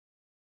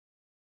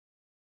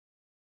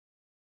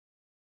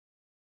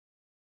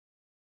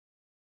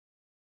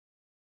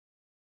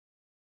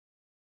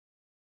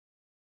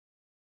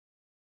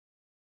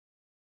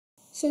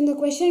So in the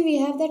question we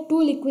have that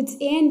two liquids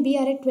A and B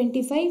are at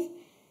 25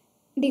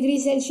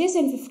 degrees Celsius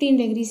and 15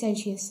 degrees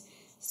Celsius.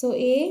 So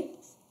A,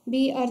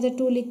 B are the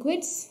two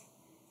liquids.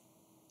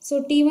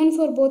 So T1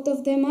 for both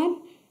of them are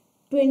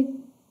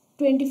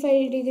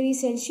 25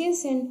 degrees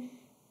Celsius and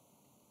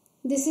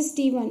this is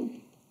T1.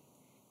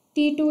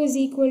 T2 is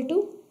equal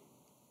to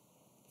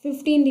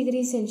 15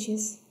 degrees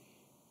Celsius.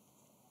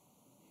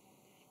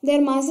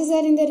 Their masses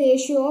are in the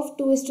ratio of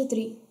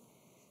 2:3.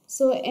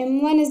 So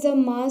M1 is the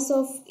mass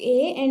of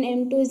A and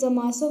M2 is the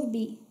mass of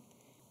B.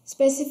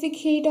 Specific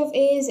heat of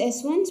A is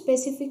S1,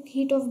 specific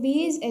heat of B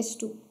is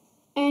S2.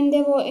 And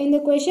in the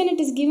question it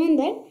is given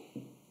that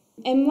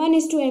M1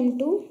 is to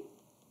M2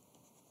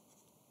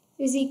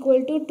 is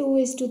equal to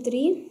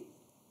 2:3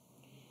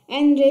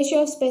 and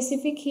ratio of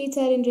specific heats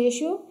are in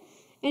ratio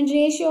and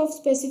ratio of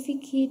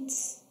specific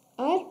heats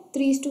are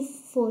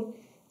 3:4.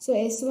 So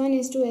S1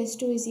 is to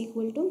S2 is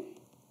equal to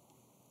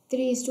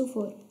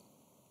 3:4.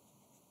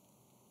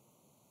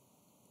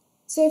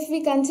 So if we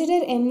consider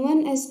M1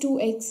 as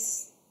 2x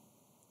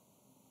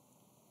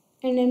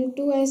and M2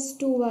 as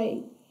 2y,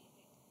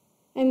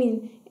 and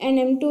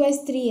M2 as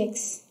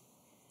 3x,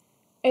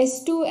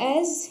 S2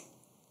 as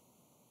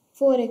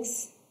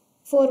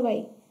 4y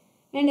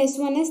and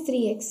S1 as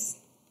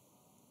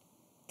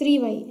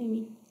 3y.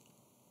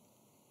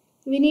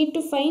 We need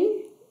to find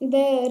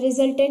the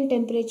resultant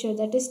temperature,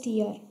 that is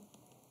TR.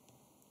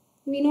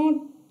 We know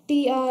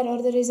TR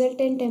or the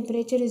resultant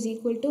temperature is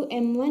equal to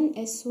M1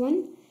 S1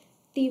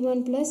 T1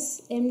 plus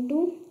M2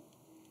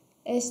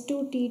 S2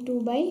 T2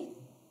 by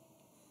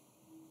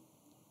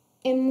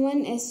M1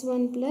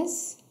 S1 plus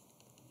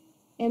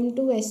M2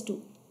 S2.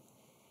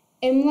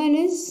 M1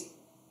 is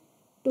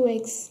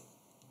 2x,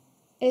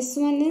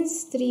 S1 is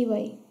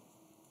 3y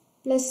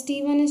plus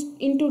T1 is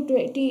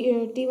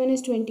T1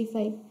 is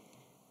 25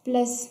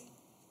 plus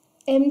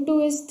M2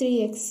 is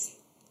 3x,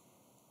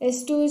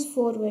 S2 is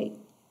 4y,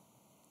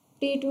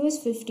 T2 is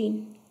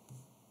 15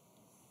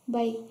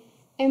 by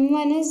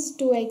M1 is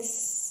 2x,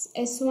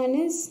 S1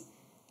 is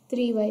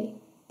 3y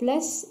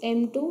plus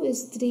M2 is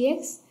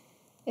 3x,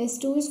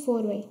 S2 is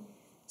 4y.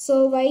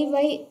 So y,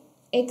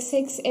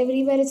 x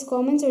everywhere is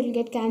common, so it will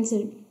get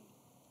cancelled.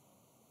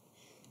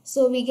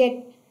 So we get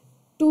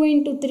 2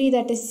 into 3,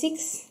 that is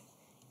 6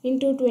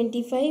 into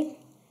 25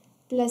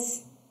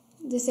 plus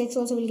this x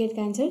also will get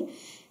cancelled.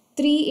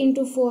 3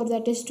 into 4,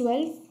 that is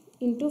 12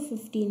 into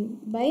 15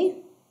 by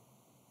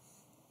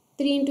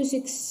 3 into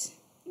 6,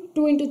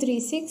 2 into 3,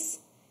 6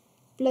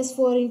 plus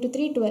 4 into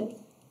 3, 12.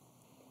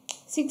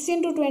 6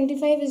 into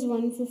 25 is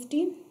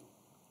 150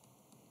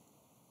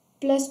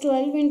 plus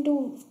 12 into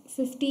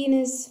 15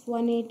 is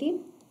 180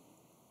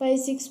 by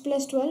 6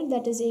 plus 12,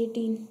 that is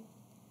 18.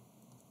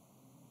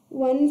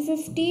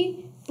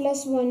 150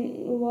 plus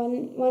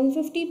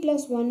 150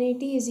 plus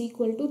 180 is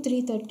equal to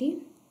 330.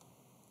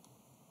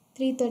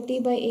 330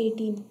 by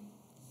 18.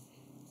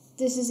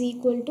 This is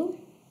equal to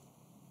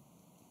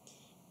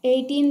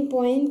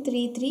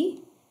 18.33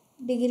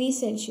 degrees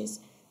Celsius.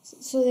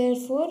 So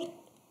therefore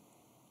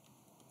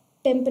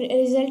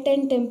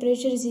resultant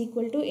temperature is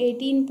equal to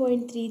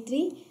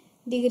 18.33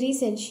 degrees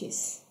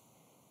Celsius.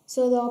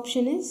 So the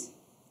option is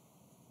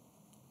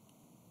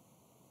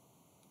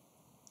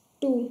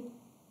 2.